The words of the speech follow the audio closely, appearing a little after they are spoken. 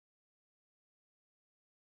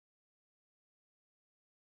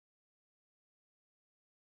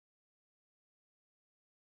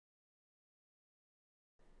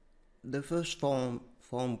the first form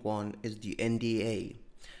one is the NDA,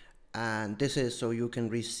 and this is so you can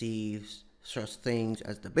receive such things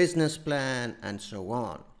as the business plan and so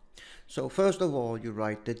on. So first of all, you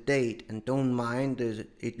write the date, and don't mind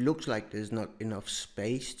it looks like there's not enough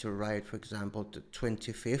space to write, for example, the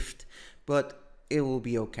 25th, but it will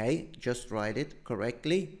be okay. Just write it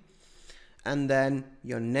correctly. And then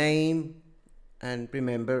your name, and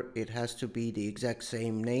remember it has to be the exact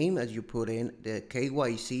same name as you put in the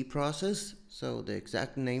KYC process, so the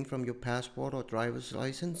exact name from your passport or driver's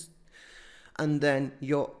license. And then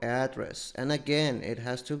your address, and again it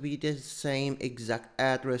has to be the same exact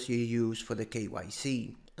address you use for the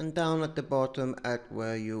KYC. And down at the bottom, at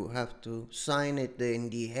where you have to sign it, the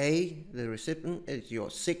NDA, the recipient, is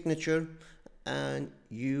your signature, and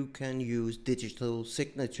you can use digital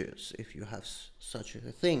signatures if you have such a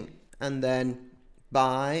thing. And then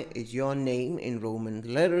by is your name in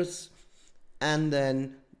Roman letters, and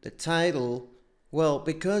then the title. Well,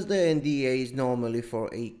 because the NDA is normally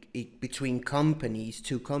for a between companies,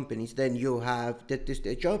 two companies, then you have the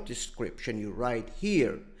job description you write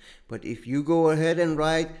here. But if you go ahead and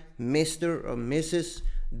write Mr. or Mrs.,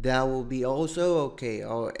 that will be also okay.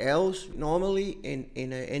 Or else, normally in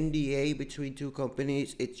an NDA between two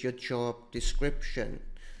companies, it's your job description.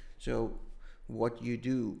 So what you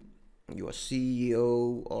do, your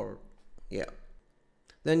CEO, or yeah.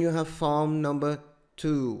 Then you have form number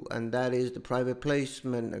 2, and that is the private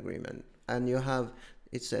placement agreement. And you have,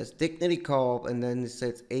 it says Dignity Corp, and then it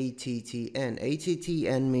says ATTN.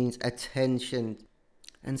 ATTN means attention.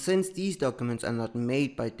 And since these documents are not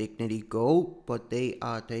made by Dignity Go, but they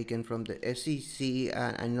are taken from the SEC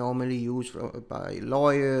and normally used by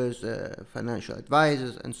lawyers, financial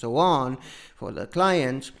advisors, and so on for the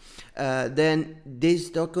clients, then this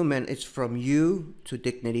document is from you to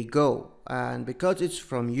Dignity Go. And because it's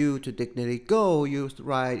from you to Dignity Go, you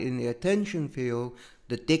write in the attention field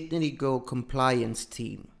the Dignity Go compliance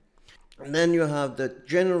team. And then you have the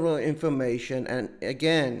general information, and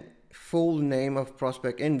again, full name of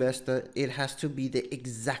prospect investor. It has to be the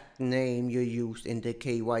exact name you used in the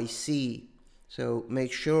KYC, so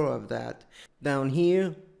make sure of that. Down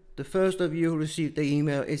here, the first of you who received the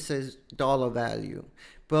email, it says dollar value,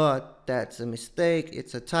 but that's a mistake.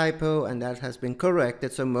 It's a typo, and that has been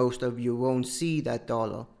corrected, so most of you won't see that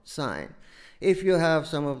dollar sign. If you have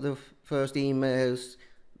some of the first emails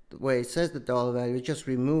where it says the dollar value, just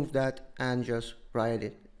remove that and just write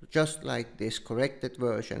it just like this corrected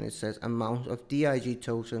version. It says amount of DIGG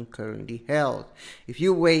token currently held. If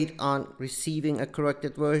you wait on receiving a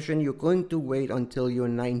corrected version, you're going to wait until you're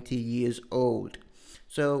 90 years old.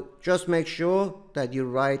 So just make sure that you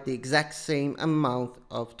write the exact same amount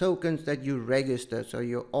of tokens that you registered.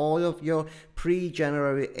 So all of your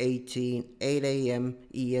pre-January 18, 8 a.m.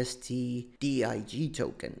 EST DIGG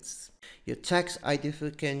tokens. Your tax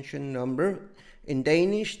identification number in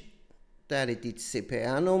Danish, that it is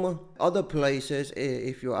CPR-nummer. Other places,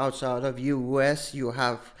 if you're outside of US, you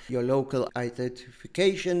have your local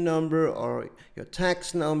identification number or your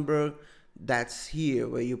tax number. That's here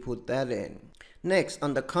where you put that in. Next,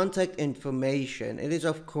 under contact information, it is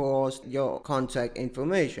of course your contact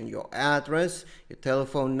information, your address, your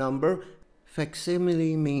telephone number.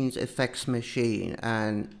 Facsimile means a fax machine,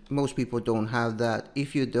 and most people don't have that.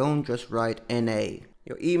 If you don't, just write NA.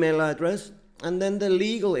 Your email address, and then the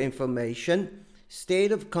legal information,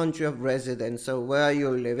 state of country of residence, so where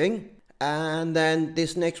you're living. And then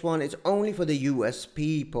this next one is only for the US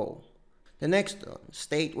people. The next one,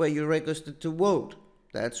 state where you're registered to vote.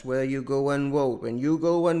 That's where you go and vote. When you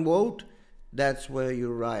go and vote, that's where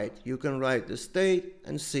you write. You can write the state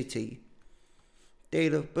and city.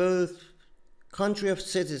 Date of birth, country of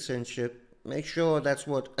citizenship. Make sure that's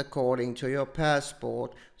what according to your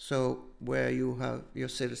passport, so where you have your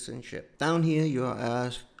citizenship. Down here you are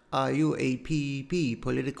asked, are you a PEP,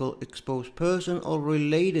 political exposed person, or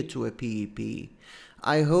related to a PEP?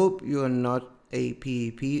 I hope you are not a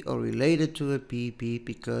PEP or related to a PEP,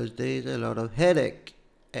 because there is a lot of headache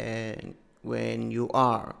and when you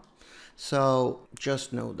are. So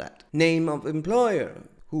just know that. Name of employer,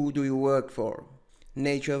 who do you work for?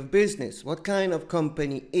 Nature of business, what kind of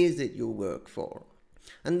company is it you work for?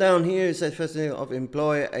 And down here is a facility of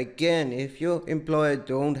employer. Again, if your employer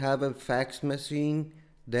don't have a fax machine,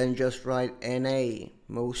 then just write NA.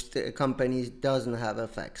 Most companies doesn't have a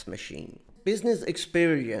fax machine. Business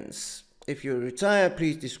experience. If you're retired,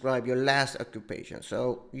 please describe your last occupation.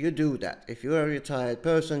 So you do that. If you're a retired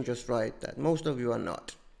person, just write that. Most of you are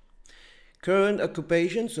not. Current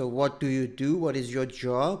occupation, so what do you do? What is your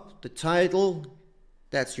job? The title,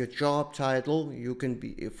 that's your job title. You can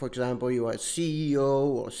be, for example, you are CEO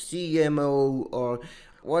or CMO or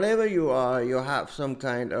whatever you are, you have some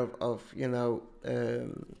kind of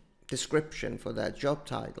description for that job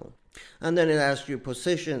title. And then it asks you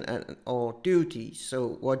position or duties.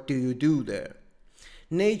 So what do you do there?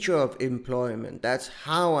 Nature of employment, that's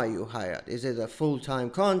how are you hired? Is it a full-time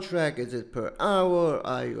contract? Is it per hour?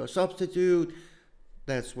 Are you a substitute?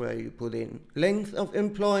 That's where you put in. Length of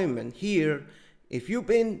employment. Here, if you've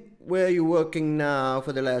been where you're working now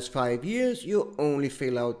for the last 5 years, you only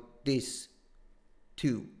fill out this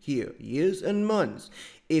two here, years and months.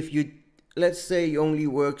 If you, let's say you only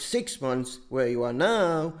work 6 months where you are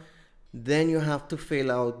now, then you have to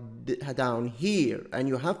fill out down here, and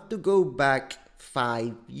you have to go back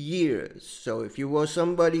 5 years. So if you were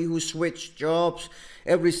somebody who switched jobs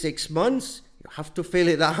every 6 months, you have to fill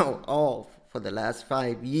it out all for the last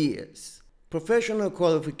 5 years. Professional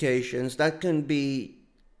qualifications, that can be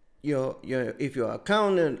if you're an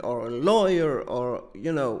accountant or a lawyer, or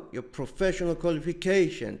your professional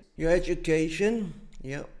qualification. Your education,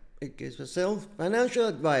 it gives yourself. Financial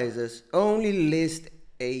advisors only list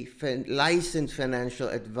a licensed financial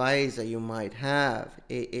advisor you might have.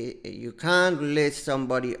 You can't list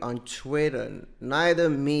somebody on Twitter, neither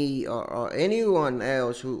me or anyone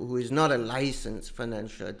else who is not a licensed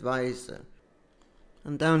financial advisor.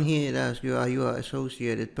 And down here it asks you, are you an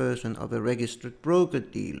associated person of a registered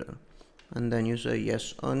broker-dealer? And then you say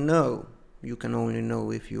yes or no. You can only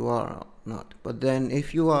know if you are or not. But then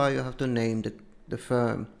if you are, you have to name the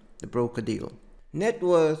firm, the broker-dealer. Net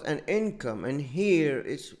worth and income, and here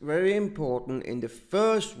it's very important in the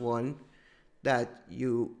first one that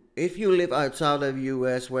if you live outside of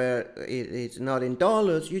US where it's not in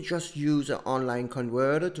dollars, you just use an online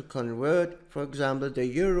converter to convert, for example, the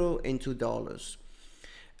euro into dollars.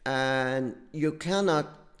 And you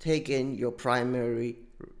cannot take in your primary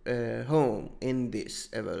home in this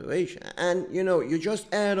evaluation, and you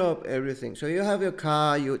just add up everything. So you have your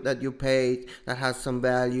car that you paid that has some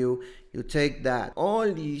value, you take that,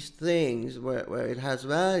 all these things where it has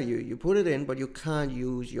value, you put it in, but you can't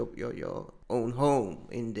use your own home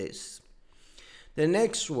in this. The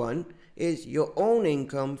next one is your own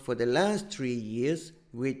income for the last 3 years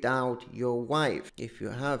without your wife, if you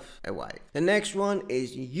have a wife. The next one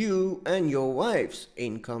is you and your wife's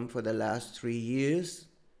income for the last 3 years.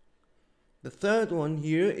 The third one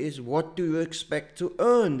here is what do you expect to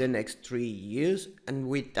earn the next 3 years and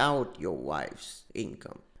without your wife's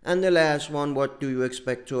income. And the last one, what do you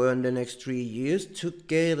expect to earn the next 3 years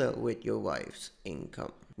together with your wife's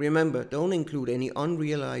income. Remember, don't include any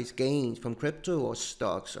unrealized gains from crypto or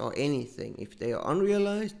stocks or anything. If they are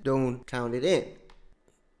unrealized, don't count it in.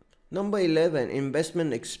 Number 11,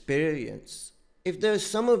 investment experience. If there's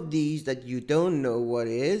some of these that you don't know what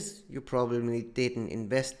is, you probably didn't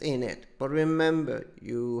invest in it. But remember,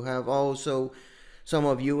 you have also, some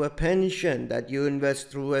of you, a pension that you invest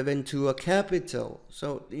through Ventura Capital.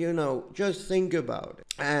 So, just think about it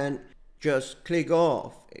and just click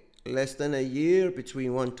off. Less than a year,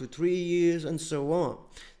 between 1 to 3 years, and so on.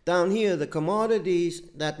 Down here, the commodities,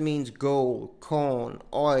 that means gold, corn,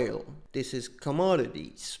 oil. This is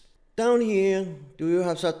commodities. Down here, do you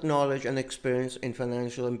have such knowledge and experience in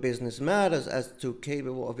financial and business matters as to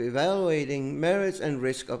capable of evaluating merits and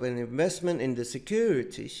risk of an investment in the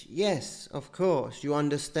securities? Yes, of course, you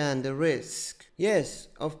understand the risk. Yes,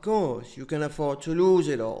 of course, you can afford to lose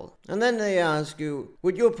it all. And then they ask you,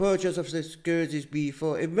 would your purchase of the securities be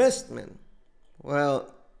for investment?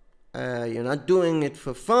 Well, you're not doing it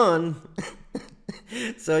for fun.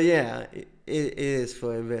 So yeah, it is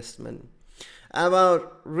for investment.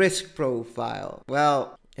 About risk profile.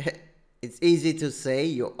 Well, it's easy to say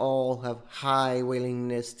you all have high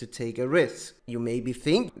willingness to take a risk. You maybe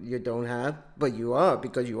think you don't have, but you are,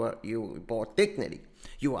 because you bought dignity.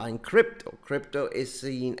 You are in crypto. Crypto is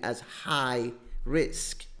seen as high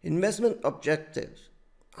risk. Investment objectives.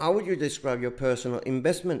 How would you describe your personal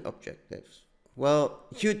investment objectives? Well,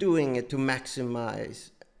 you're doing it to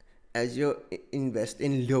maximize as you invest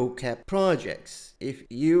in low cap projects. If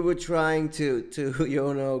you were trying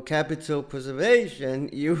to capital preservation,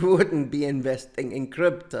 you wouldn't be investing in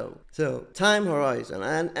crypto. So time horizon,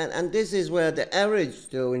 and this is where the average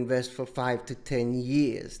Joe invests for 5 to 10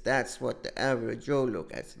 years. That's what the average Joe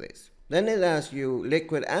look at this. Then it asks you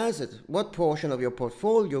liquid assets. What portion of your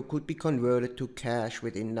portfolio could be converted to cash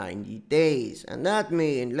within 90 days? And that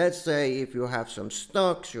means, let's say if you have some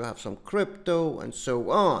stocks, you have some crypto, and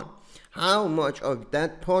so on. How much of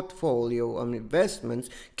that portfolio of investments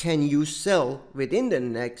can you sell within the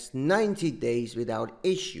next 90 days without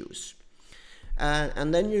issues?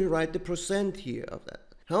 And then you write the percent here of that.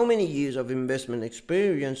 How many years of investment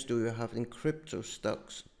experience do you have in crypto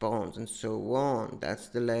stocks, bonds, and so on? That's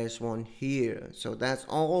the last one here. So that's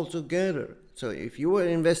all together. So if you were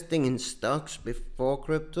investing in stocks before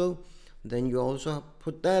crypto, then you also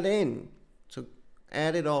put that in. So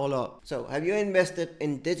add it all up. So have you invested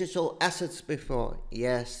in digital assets before?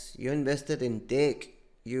 Yes, you invested in DIGG.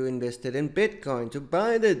 You invested in Bitcoin to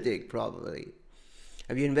buy the DIGG probably.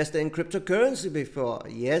 Have you invested in cryptocurrency before?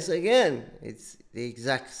 Yes, again, it's the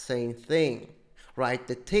exact same thing. Write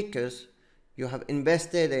the tickers you have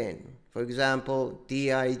invested in. For example,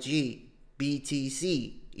 DIGG,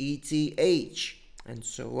 BTC, ETH, and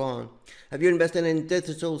so on. Have you invested in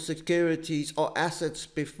digital securities or assets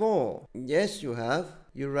before? Yes, you have.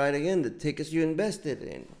 You write again the tickers you invested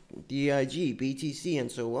in. DIGG, BTC,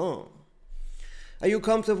 and so on. Are you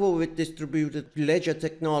comfortable with distributed ledger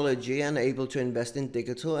technology and able to invest in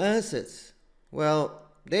digital assets? Well,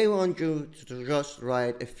 they want you to just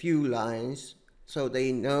write a few lines so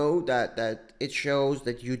they know that it shows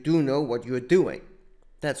that you do know what you're doing.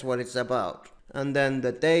 That's what it's about. And then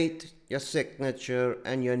the date, your signature,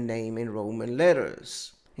 and your name in Roman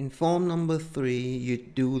letters. In form number 3, you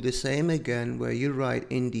do the same again where you write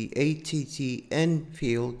in the ATTN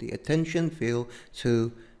field, the attention field,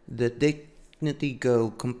 to the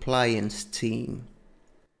DiGG compliance team.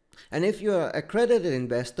 And if you are an accredited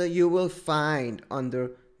investor, you will find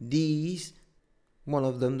under these one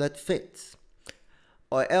of them that fits.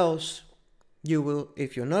 Or else you will,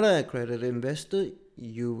 if you're not an accredited investor,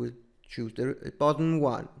 you will choose the bottom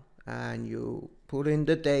one and you put in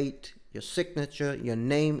the date, your signature, your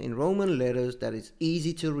name in Roman letters that is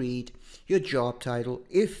easy to read, your job title.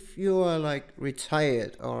 If you are like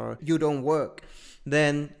retired or you don't work,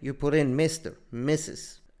 then you put in Mr.,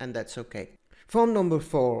 Mrs., and that's okay. Form number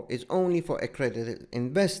 4 is only for accredited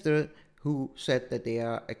investors who said that they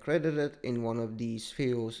are accredited in one of these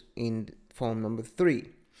fields in form number 3.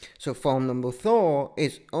 So form number 4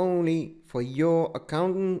 is only for your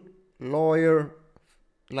accountant, lawyer,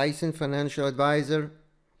 licensed financial advisor.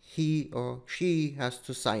 He or she has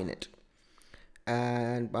to sign it.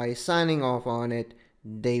 And by signing off on it,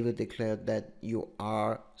 they will declare that you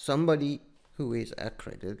are somebody who is an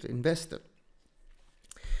accredited investor.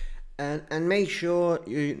 And make sure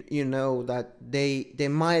you know that they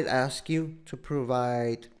might ask you to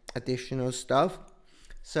provide additional stuff.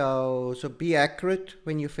 So be accurate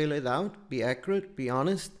when you fill it out. Be accurate, be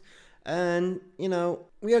honest. And,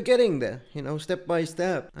 we are getting there, step by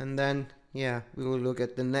step. And then, we will look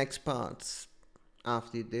at the next parts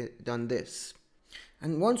after you've done this.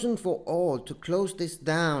 And once and for all, to close this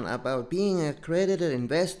down about being an accredited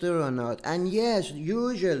investor or not. And yes,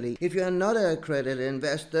 usually, if you are not an accredited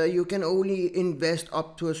investor, you can only invest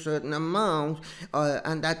up to a certain amount,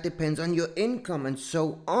 and that depends on your income and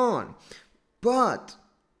so on. But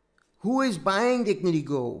who is buying Dignity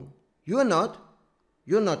Gold? You're not.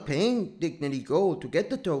 You're not paying Dignity Gold to get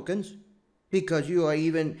the tokens, because you are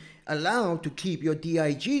even allowed to keep your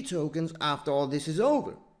DIGG tokens after all this is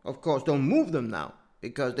over. Of course, don't move them now,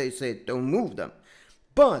 because they said don't move them.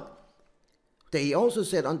 But they also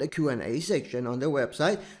said on the Q&A section on their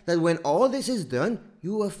website that when all this is done,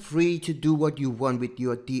 you are free to do what you want with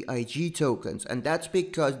your DIGG tokens. And that's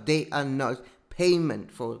because they are not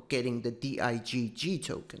payment for getting the DIGG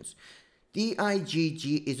tokens.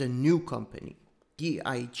 DIGG is a new company.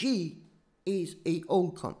 DIG is an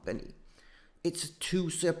old company. It's 2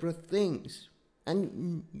 separate things.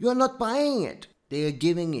 And you're not buying it. They are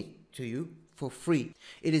giving it to you for free.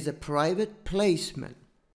 It is a private placement.